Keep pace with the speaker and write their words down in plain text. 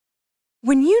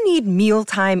When you need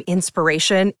mealtime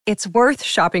inspiration, it's worth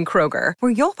shopping Kroger,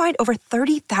 where you'll find over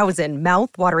 30,000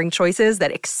 mouth-watering choices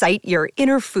that excite your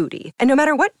inner foodie. And no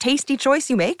matter what tasty choice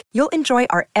you make, you'll enjoy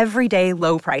our everyday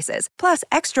low prices, plus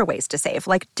extra ways to save,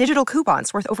 like digital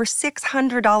coupons worth over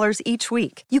 $600 each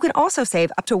week. You can also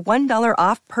save up to $1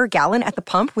 off per gallon at the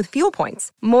pump with fuel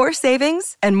points. More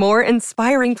savings and more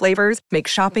inspiring flavors make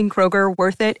shopping Kroger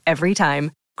worth it every time.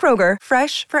 Kroger,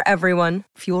 fresh for everyone.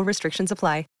 Fuel restrictions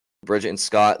apply. Bridget and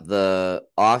Scott, the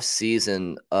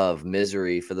off-season of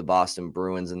misery for the Boston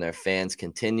Bruins and their fans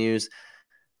continues.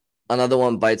 Another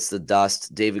one bites the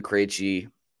dust. David Krejci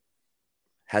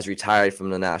has retired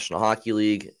from the National Hockey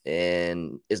League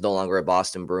and is no longer a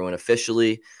Boston Bruin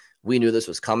officially. We knew this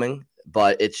was coming,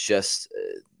 but it's just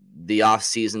the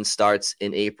off-season starts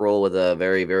in April with a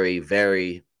very, very,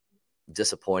 very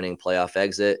disappointing playoff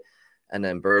exit. And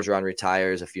then Bergeron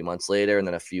retires a few months later. And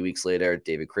then a few weeks later,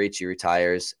 David Krejci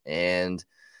retires. And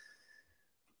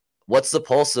what's the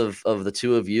pulse of the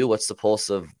two of you? What's the pulse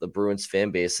of the Bruins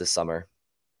fan base this summer?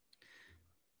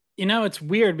 You know, it's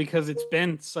weird because it's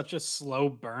been such a slow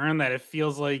burn that it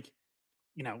feels like,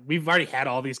 you know, we've already had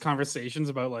all these conversations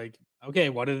about like, okay,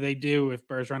 what do they do if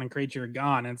Bergeron and Krejci are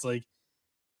gone? And it's like,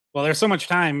 well, there's so much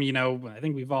time, you know, I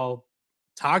think we've all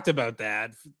talked about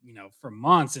that, you know, for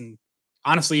months. And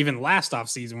honestly, even last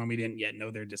offseason when we didn't yet know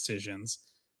their decisions.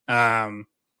 So,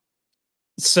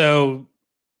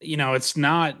 you know, it's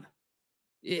not,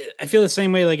 I feel the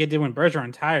same way like I did when Bergeron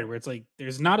retired, where it's like,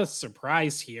 there's not a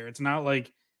surprise here. It's not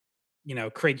like, you know,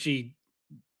 Krejci,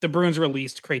 the Bruins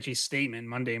released Krejci's statement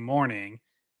Monday morning.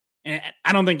 And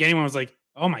I don't think anyone was like,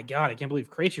 oh my God, I can't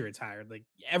believe Krejci retired. Like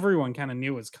everyone kind of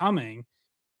knew it was coming,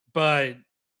 but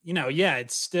you know, yeah,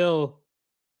 it's still,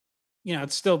 you know,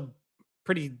 it's still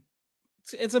pretty,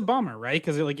 it's a bummer, right?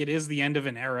 Because like it is the end of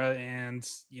an era, and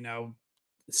you know,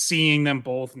 seeing them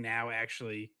both now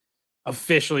actually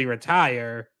officially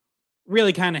retire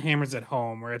really kind of hammers it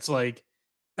home. Where it's like,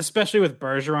 especially with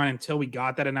Bergeron, until we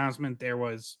got that announcement, there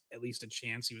was at least a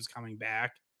chance he was coming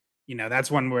back. You know,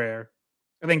 that's one where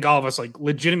I think all of us like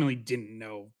legitimately didn't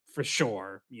know for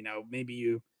sure. You know, maybe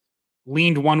you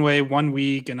leaned one way one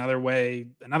week, another way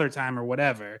another time, or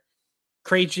whatever.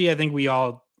 Krejci, I think we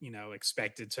all, you know,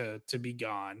 expected to be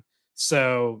gone.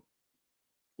 So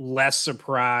less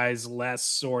surprise, less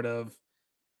sort of,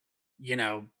 you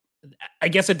know, I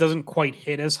guess it doesn't quite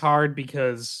hit as hard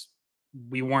because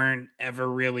we weren't ever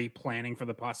really planning for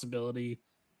the possibility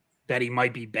that he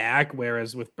might be back.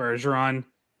 Whereas with Bergeron,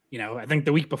 you know, I think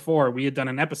the week before we had done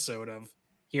an episode of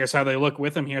here's how they look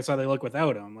with him, here's how they look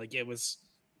without him. Like it was,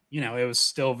 you know, it was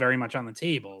still very much on the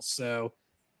table. So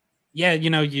yeah, you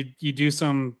know, you do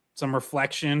some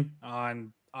reflection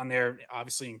on their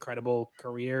obviously incredible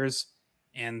careers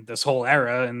and this whole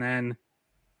era, and then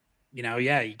you know,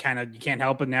 yeah, you can't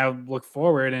help but now look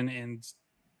forward and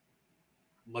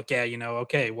look at, you know,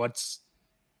 okay, what's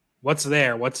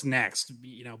there, what's next,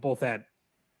 you know, both at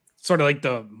sort of like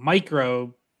the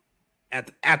micro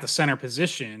at the center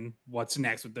position, what's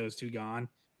next with those two gone,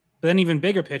 but then even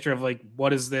bigger picture of like what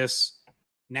does this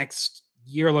next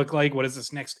year look like? What does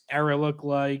this next era look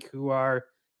like? Who are,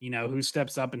 you know, who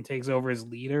steps up and takes over as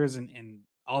leaders and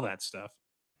all that stuff.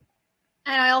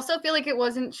 And I also feel like it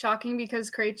wasn't shocking because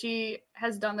Krejci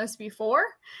has done this before.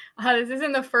 This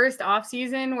isn't the first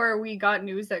offseason where we got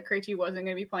news that Krejci wasn't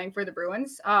going to be playing for the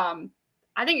Bruins.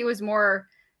 I think it was more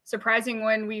surprising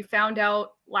when we found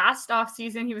out last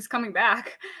offseason he was coming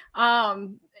back.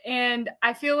 And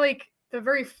I feel like the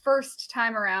very first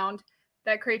time around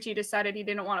that Krejci decided he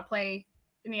didn't want to play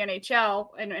in the NHL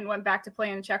and went back to play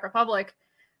in the Czech Republic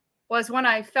was when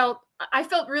I felt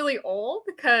really old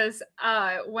because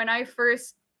when I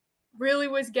first really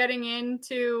was getting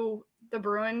into the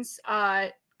Bruins,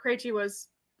 Krejci was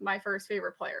my first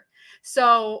favorite player.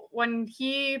 So when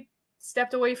he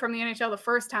stepped away from the NHL the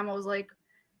first time, I was like,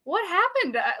 what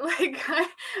happened? Like,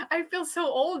 I feel so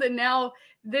old. And now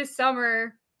this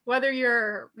summer, whether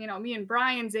you're, you know, me and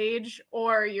Brian's age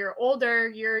or you're older,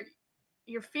 you're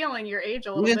feeling your age a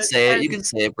little bit. You can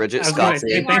say it, Bridget. Scott's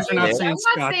age. Thanks for not saying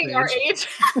I'm not saying our age.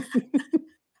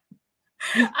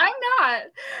 I'm not.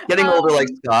 Getting older like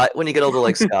Scott. When you get older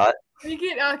like Scott. You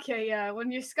get, okay, yeah.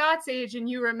 When you're Scott's age and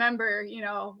you remember, you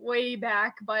know, way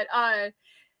back. But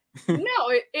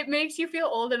no, it makes you feel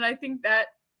old. And I think that,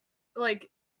 like,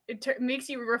 it makes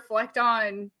you reflect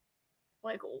on,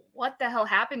 like, what the hell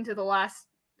happened to the last,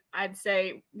 I'd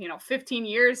say, you know, 15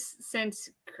 years since,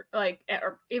 like,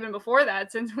 or even before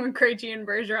that, since when Krejci and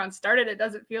Bergeron started. It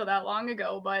doesn't feel that long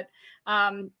ago, but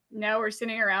now we're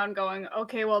sitting around going,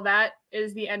 okay, well, that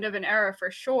is the end of an era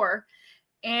for sure.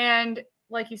 And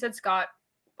like you said, Scott,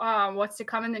 what's to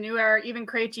come in the new era. Even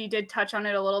Krejci did touch on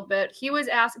it a little bit. He was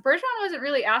asked, Bergeron wasn't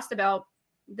really asked about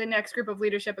the next group of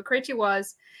leadership, but Krejci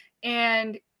was.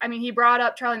 And I mean, he brought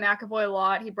up Charlie McAvoy a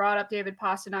lot. He brought up David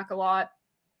Pastrnak a lot.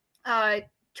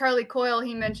 Charlie Coyle,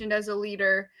 he mentioned as a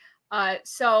leader.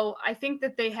 So I think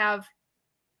that they have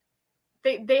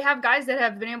guys that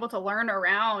have been able to learn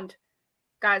around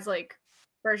guys like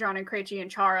Bergeron and Krejci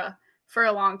and Chara for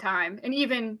a long time. And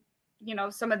even,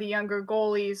 some of the younger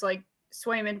goalies like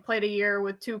Swayman played a year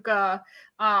with Tuukka.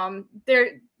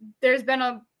 There's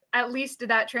been at least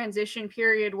that transition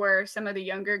period where some of the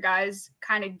younger guys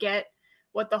kind of get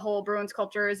what the whole Bruins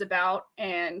culture is about,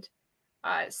 and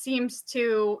they seem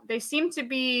to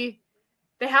be,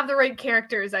 they have the right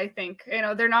characters. I think,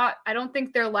 I don't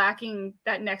think they're lacking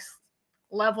that next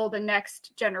level, the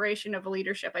next generation of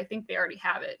leadership. I think they already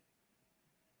have it.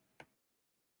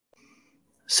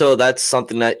 So that's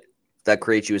something that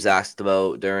Krejci was asked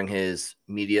about during his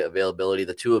media availability.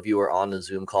 The two of you were on the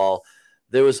Zoom call.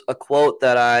 There was a quote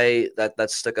that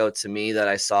stuck out to me that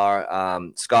I saw.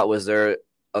 Scott, was there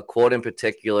a quote in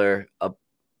particular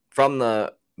from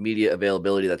the media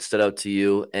availability that stood out to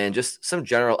you, and just some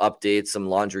general updates, some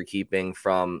laundry keeping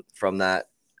from that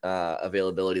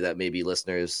availability that maybe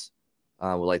listeners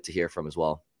would like to hear from as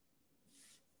well?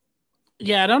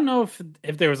 Yeah, I don't know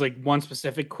if there was like one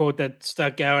specific quote that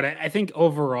stuck out. I think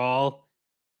overall,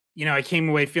 I came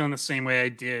away feeling the same way I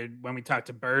did when we talked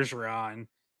to Bergeron,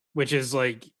 which is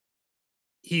like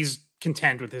he's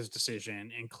content with his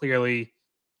decision and clearly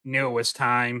knew it was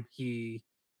time. He,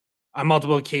 on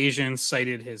multiple occasions,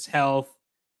 cited his health.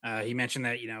 He mentioned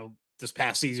that, this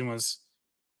past season was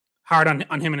hard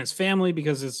on him and his family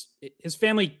because his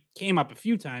family came up a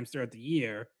few times throughout the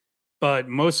year, but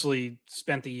mostly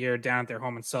spent the year down at their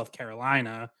home in South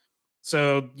Carolina.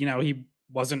 So, he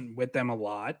wasn't with them a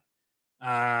lot.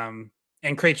 And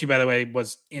Krejci, by the way,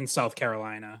 was in South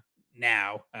Carolina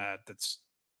now. That's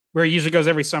where he usually goes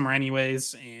every summer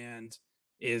anyways, and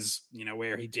is,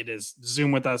 where he did his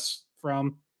Zoom with us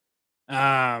from.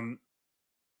 But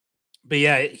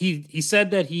yeah, he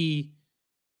said that he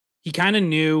kind of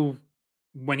knew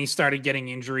when he started getting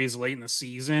injuries late in the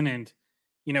season. And,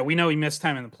 we know he missed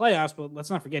time in the playoffs, but let's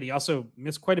not forget he also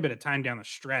missed quite a bit of time down the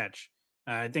stretch.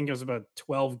 I think it was about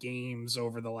 12 games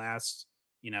over the last,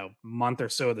 month or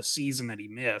so of the season that he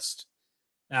missed.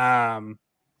 He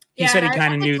said he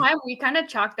kind of knew. Time, we kind of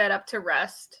chalked that up to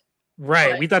rest.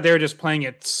 Right. But we thought they were just playing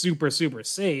it super, super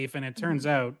safe. And it turns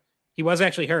out he was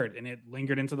actually hurt, and it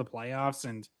lingered into the playoffs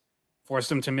and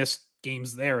forced him to miss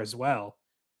games there as well.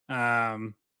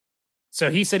 So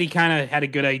he said he kind of had a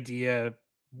good idea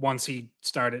once the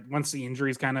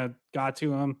injuries kind of got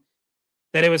to him,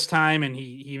 that it was time. And he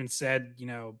even said,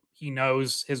 he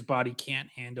knows his body can't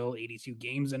handle 82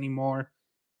 games anymore.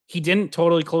 He didn't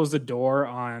totally close the door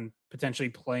on potentially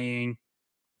playing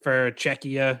for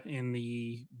Czechia in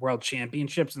the World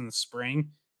Championships in the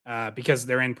spring because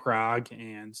they're in Prague,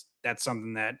 and that's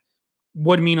something that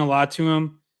would mean a lot to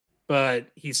him. But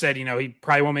he said, he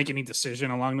probably won't make any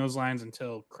decision along those lines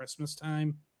until Christmas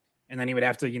time. And then he would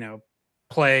have to,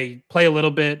 play a little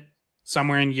bit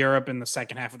somewhere in Europe in the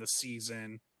second half of the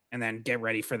season and then get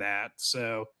ready for that.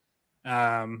 So,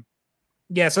 so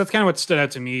that's kind of what stood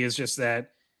out to me, is just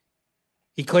that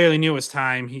he clearly knew it was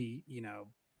time. He,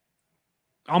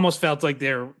 almost felt like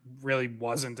there really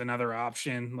wasn't another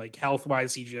option. Like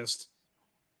health-wise, he just,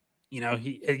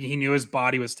 he knew his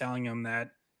body was telling him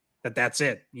that's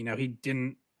it. He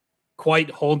didn't quite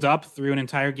hold up through an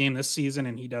entire game this season,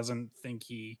 and he doesn't think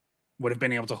he would have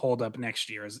been able to hold up next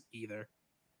year either.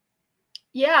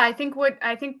 Yeah, I think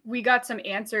we got some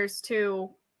answers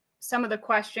to some of the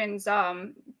questions.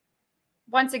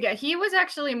 Once again, he was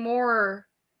actually more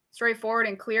straightforward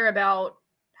and clear about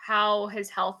how his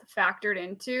health factored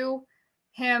into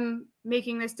him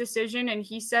making this decision. And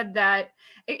he said that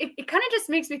it kind of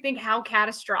just makes me think how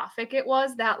catastrophic it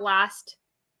was that last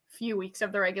few weeks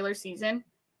of the regular season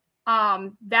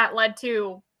that led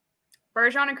to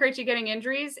Bergeron and Krejci getting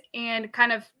injuries, and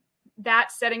kind of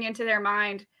that setting into their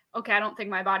mind, okay, I don't think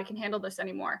my body can handle this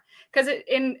anymore. Because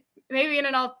maybe in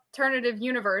an alternative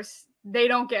universe, they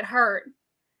don't get hurt.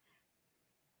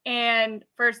 And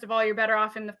first of all, you're better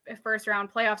off in the first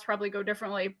round. Playoffs probably go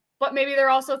differently. But maybe they're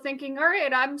also thinking, all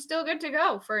right, I'm still good to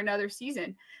go for another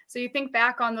season. So you think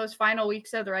back on those final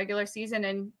weeks of the regular season,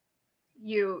 and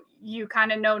you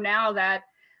kind of know now that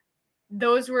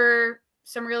those were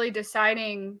some really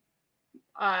deciding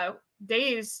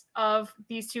days of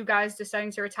these two guys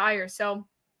deciding to retire. So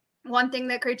one thing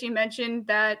that Krejci mentioned,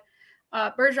 that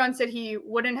Bergeron said he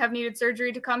wouldn't have needed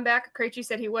surgery to come back. Krejci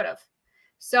said he would have.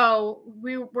 So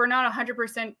we're not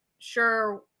 100%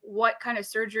 sure what kind of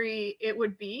surgery it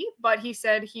would be, but he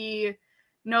said he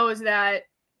knows that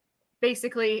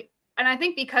basically, and I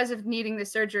think because of needing the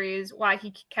surgery is why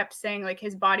he kept saying like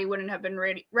his body wouldn't have been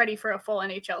ready for a full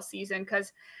NHL season,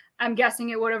 because I'm guessing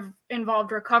it would have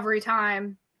involved recovery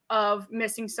time of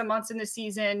missing some months in the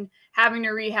season, having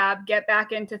to rehab, get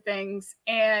back into things,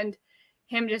 and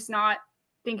him just not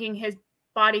thinking his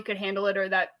body could handle it,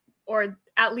 or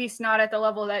at least not at the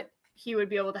level that he would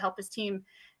be able to help his team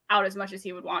out as much as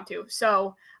he would want to.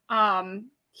 So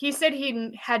he said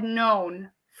he had known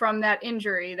from that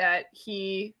injury that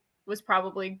he was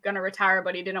probably going to retire,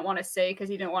 but he didn't want to say because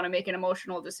he didn't want to make an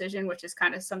emotional decision, which is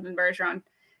kind of something Bergeron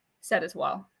said as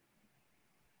well.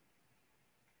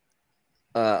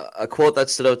 A quote that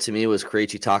stood out to me was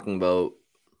Krejci talking about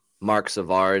Marc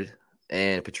Savard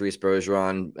and Patrice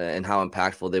Bergeron and how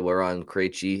impactful they were on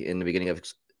Krejci in the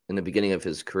beginning of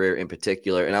his career in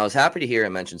particular. And I was happy to hear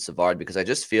him mention Savard because I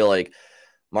just feel like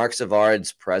Marc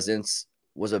Savard's presence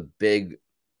was a big.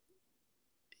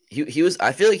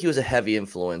 I feel like he was a heavy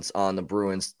influence on the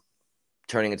Bruins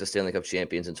turning into Stanley Cup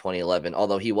champions in 2011,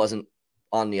 although he wasn't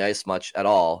on the ice much at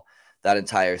all that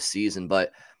entire season.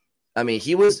 But I mean,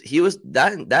 he was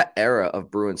that era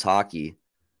of Bruins hockey,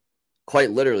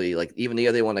 quite literally, like even the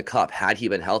year they won the cup, had he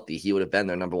been healthy, he would have been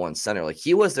their number one center. Like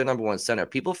he was their number one center.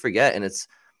 People forget, and it's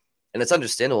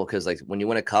understandable because like when you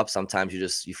win a cup, sometimes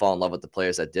you fall in love with the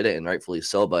players that did it, and rightfully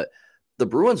so. But the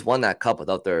Bruins won that cup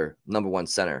without their number one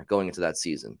center going into that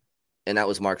season, and that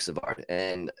was Marc Savard.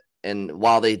 And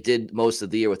while they did most of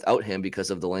the year without him because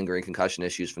of the lingering concussion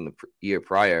issues from the year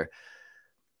prior,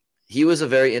 he was a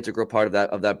very integral part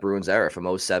of that Bruins era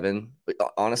from 07,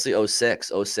 honestly 06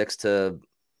 to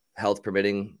health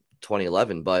permitting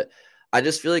 2011. But I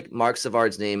just feel like Marc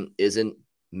Savard's name isn't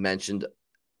mentioned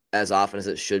as often as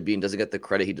it should be and doesn't get the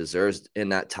credit he deserves in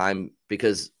that time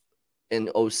because in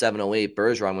 07, 08,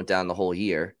 Bergeron went down the whole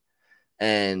year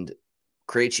and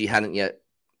Krejci hadn't yet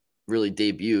really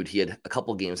debuted. He had a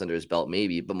couple games under his belt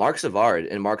maybe, but Marc Savard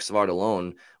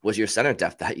alone was your center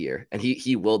depth that year, and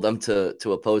he willed them to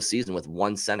a postseason with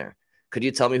one center. Could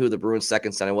you tell me who the Bruins'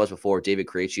 second center was before David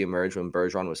Krejci emerged when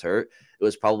Bergeron was hurt? It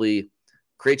was probably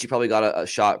Krejci probably got a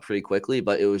shot pretty quickly,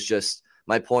 but it was just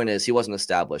my point is he wasn't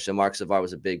established, and Marc Savard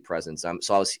was a big presence.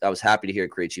 So I was happy to hear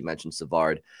Krejci mention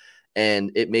Savard,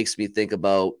 and it makes me think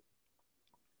about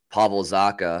Pavel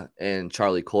Zacha and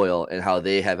Charlie Coyle and how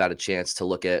they have had a chance to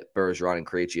look at Bergeron and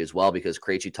Krejci as well, because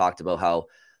Krejci talked about how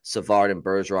Savard and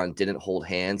Bergeron didn't hold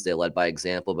hands. They led by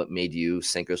example, but made you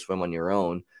sink or swim on your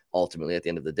own ultimately at the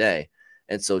end of the day.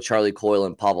 And so Charlie Coyle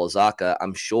and Pavel Zacha,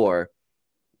 I'm sure,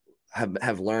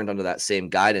 have learned under that same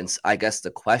guidance. I guess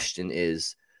the question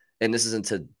is, and this isn't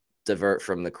to divert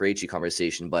from the Krejci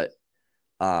conversation, but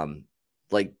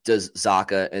like does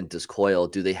Zacha and does Coyle,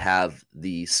 do they have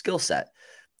the skill set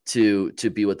to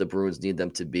be what the Bruins need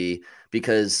them to be?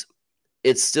 Because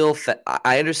it's still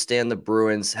I understand the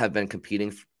Bruins have been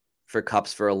competing for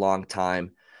cups for a long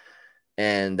time,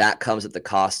 and that comes at the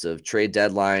cost of trade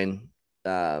deadline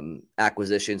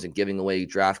acquisitions and giving away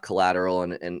draft collateral,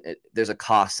 and there's a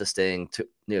cost to staying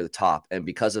near the top. And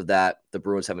because of that, the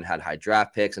Bruins haven't had high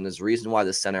draft picks, and there's a reason why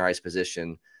the center ice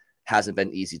position hasn't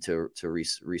been easy to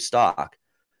restock.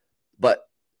 But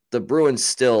the Bruins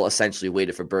still essentially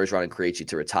waited for Bergeron and Krejci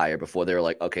to retire before they were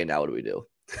like, okay, now what do we do?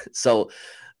 So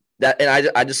that,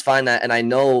 and I just find that, and I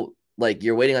know like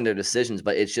you're waiting on their decisions,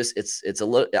 but it's just, it's a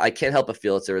little, I can't help but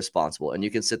feel it's irresponsible. And you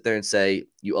can sit there and say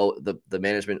you owe the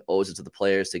management owes it to the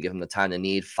players to give them the time they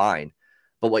need. Fine.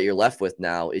 But what you're left with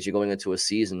now is you're going into a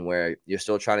season where you're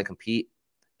still trying to compete,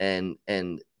 and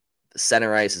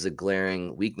center ice is a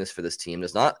glaring weakness for this team.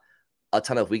 There's not a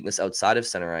ton of weakness outside of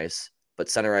center ice, but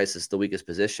center ice is the weakest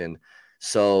position.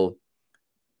 So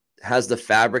has the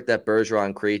fabric that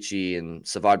Bergeron, Krejci, and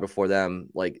Savard before them,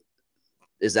 like,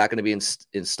 is that going to be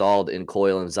installed in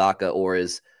Coyle and Zacha, or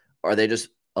are they just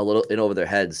a little in over their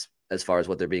heads as far as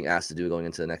what they're being asked to do going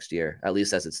into the next year, at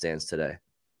least as it stands today?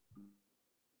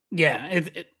 Yeah,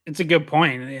 it's a good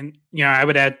point. And, I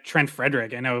would add Trent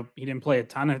Frederick. I know he didn't play a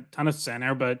ton of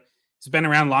center, but he's been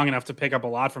around long enough to pick up a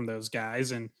lot from those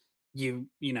guys. And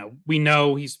we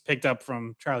know he's picked up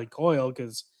from Charlie Coyle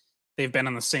because they've been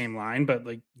on the same line, but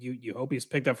like you hope he's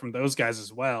picked up from those guys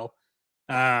as well.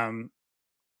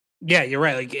 Yeah, you're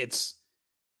right. Like it's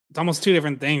almost two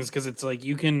different things, because it's like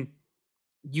you can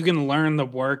learn the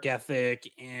work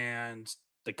ethic and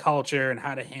the culture and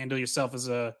how to handle yourself as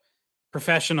a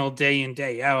professional day in,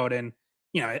 day out. And,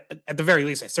 at the very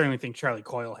least, I certainly think Charlie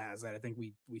Coyle has that. I think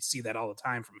we see that all the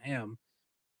time from him.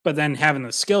 But then having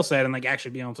the skill set and like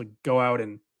actually being able to go out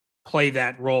and play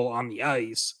that role on the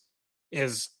ice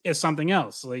is something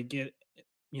else. Like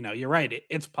you're right.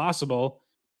 It's possible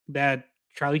that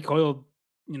Charlie Coyle,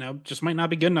 just might not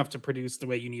be good enough to produce the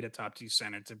way you need a top two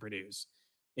center to produce.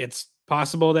 It's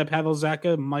possible that Pavel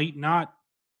Zacha might not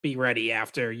be ready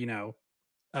after,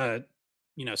 uh,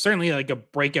 certainly like a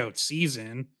breakout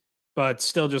season, but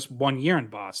still just 1 year in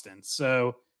Boston.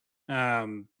 So,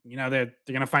 they're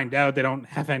gonna find out they don't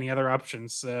have any other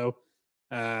options. So,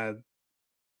 uh,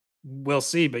 we'll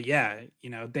see. But yeah,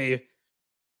 I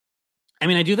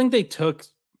do think they took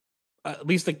at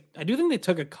least like I do think they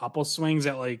took a couple swings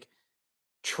at like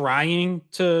trying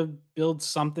to build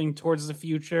something towards the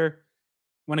future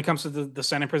when it comes to the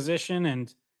center position,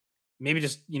 and maybe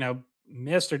just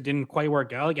missed or didn't quite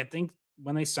work out. Like I think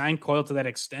when they signed Coyle to that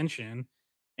extension,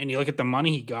 and you look at the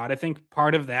money he got, I think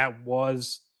part of that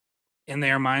was in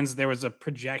their minds there was a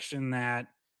projection that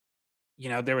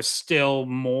there was still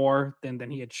more than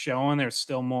he had shown. There's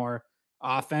still more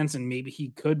offense, and maybe he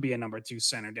could be a number two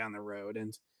center down the road.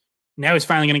 And now he's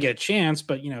finally going to get a chance.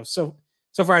 But so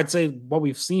far, I'd say what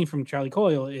we've seen from Charlie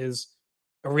Coyle is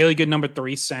a really good number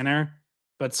three center,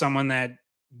 but someone that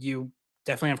you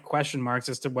definitely have question marks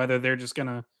as to whether he's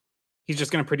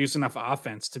just gonna produce enough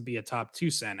offense to be a top two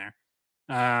center.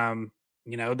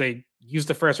 They used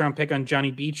the first round pick on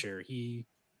Johnny Beecher. He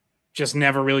just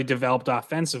never really developed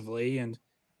offensively, and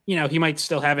he might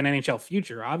still have an NHL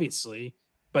future, obviously,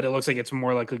 but it looks like it's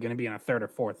more likely going to be on a third or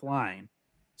fourth line.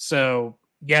 So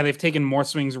yeah, they've taken more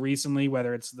swings recently,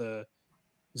 whether it's the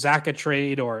Zacha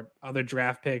trade or other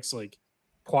draft picks like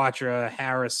Poitras,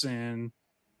 Harrison,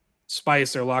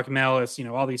 Spicer, Loch Nellis,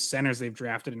 all these centers they've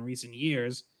drafted in recent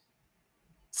years,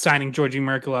 signing Georgi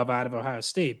Merkulov out of Ohio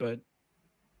State. But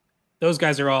those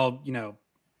guys are all,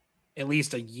 at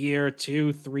least a year,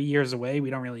 2, 3 years away. We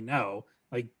don't really know.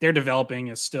 Like their developing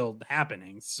is still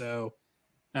happening. So,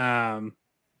 yeah,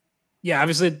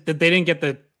 obviously that they didn't get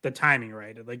the timing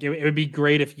right. Like it would be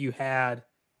great if you had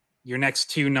your next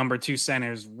two number two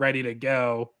centers ready to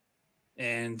go,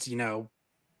 and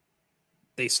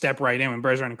they step right in when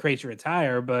Bergeron and Krejci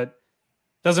retire, but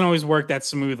doesn't always work that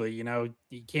smoothly. You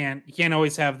can't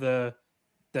always have the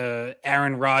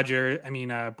Aaron Rodgers,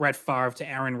 Brett Favre to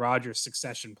Aaron Rodgers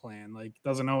succession plan. Like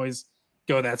doesn't always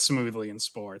go that smoothly in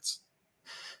sports.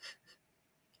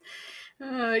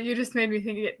 You just made me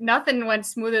think nothing went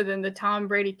smoother than the Tom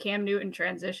Brady Cam Newton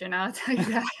transition. I'll tell you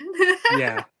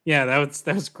that. yeah,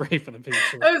 that was great for the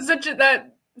Patriots. That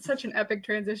was such an epic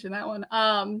transition, that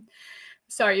one.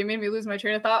 Sorry, you made me lose my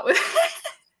train of thought with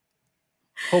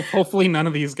Hopefully none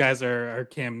of these guys are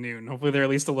Cam Newton. Hopefully they're at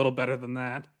least a little better than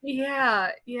that. Yeah,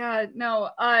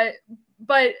 no.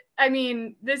 But I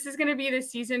mean, this is going to be the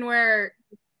season where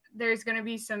there's going to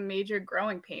be some major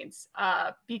growing pains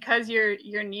because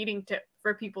you're needing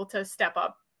for people to step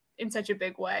up in such a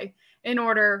big way in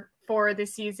order for the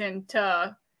season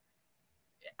to,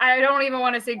 I don't even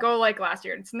want to say go like last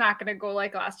year. It's not going to go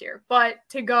like last year, but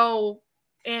to go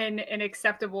in an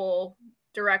acceptable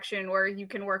direction where you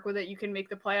can work with it, you can make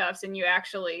the playoffs, and you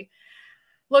actually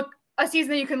a season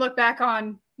that you can look back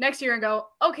on next year and go,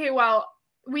 okay, well,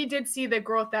 we did see the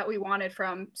growth that we wanted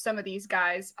from some of these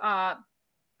guys.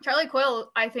 Charlie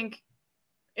Coyle, I think,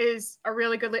 is a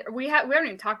really good leader. We haven't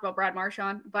even talked about Brad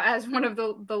Marchand, but as one of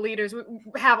the leaders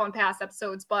we have on past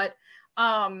episodes, but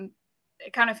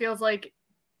it kind of feels like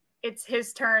it's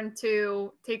his turn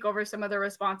to take over some of the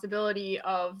responsibility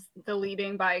of the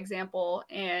leading by example.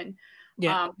 And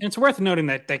yeah, and it's worth noting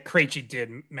that Krejci did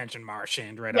mention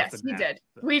Marchand right off the bat. Yes, he did.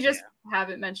 We just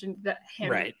haven't mentioned him.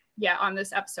 Right. Yeah, on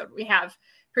this episode. We have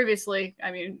previously.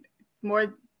 I mean, more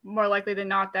likely than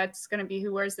not, that's going to be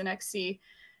who wears the next C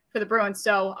for the Bruins.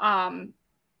 So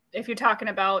if you're talking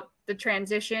about the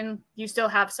transition, you still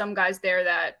have some guys there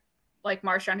that, like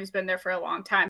Marchand, who's been there for a long time,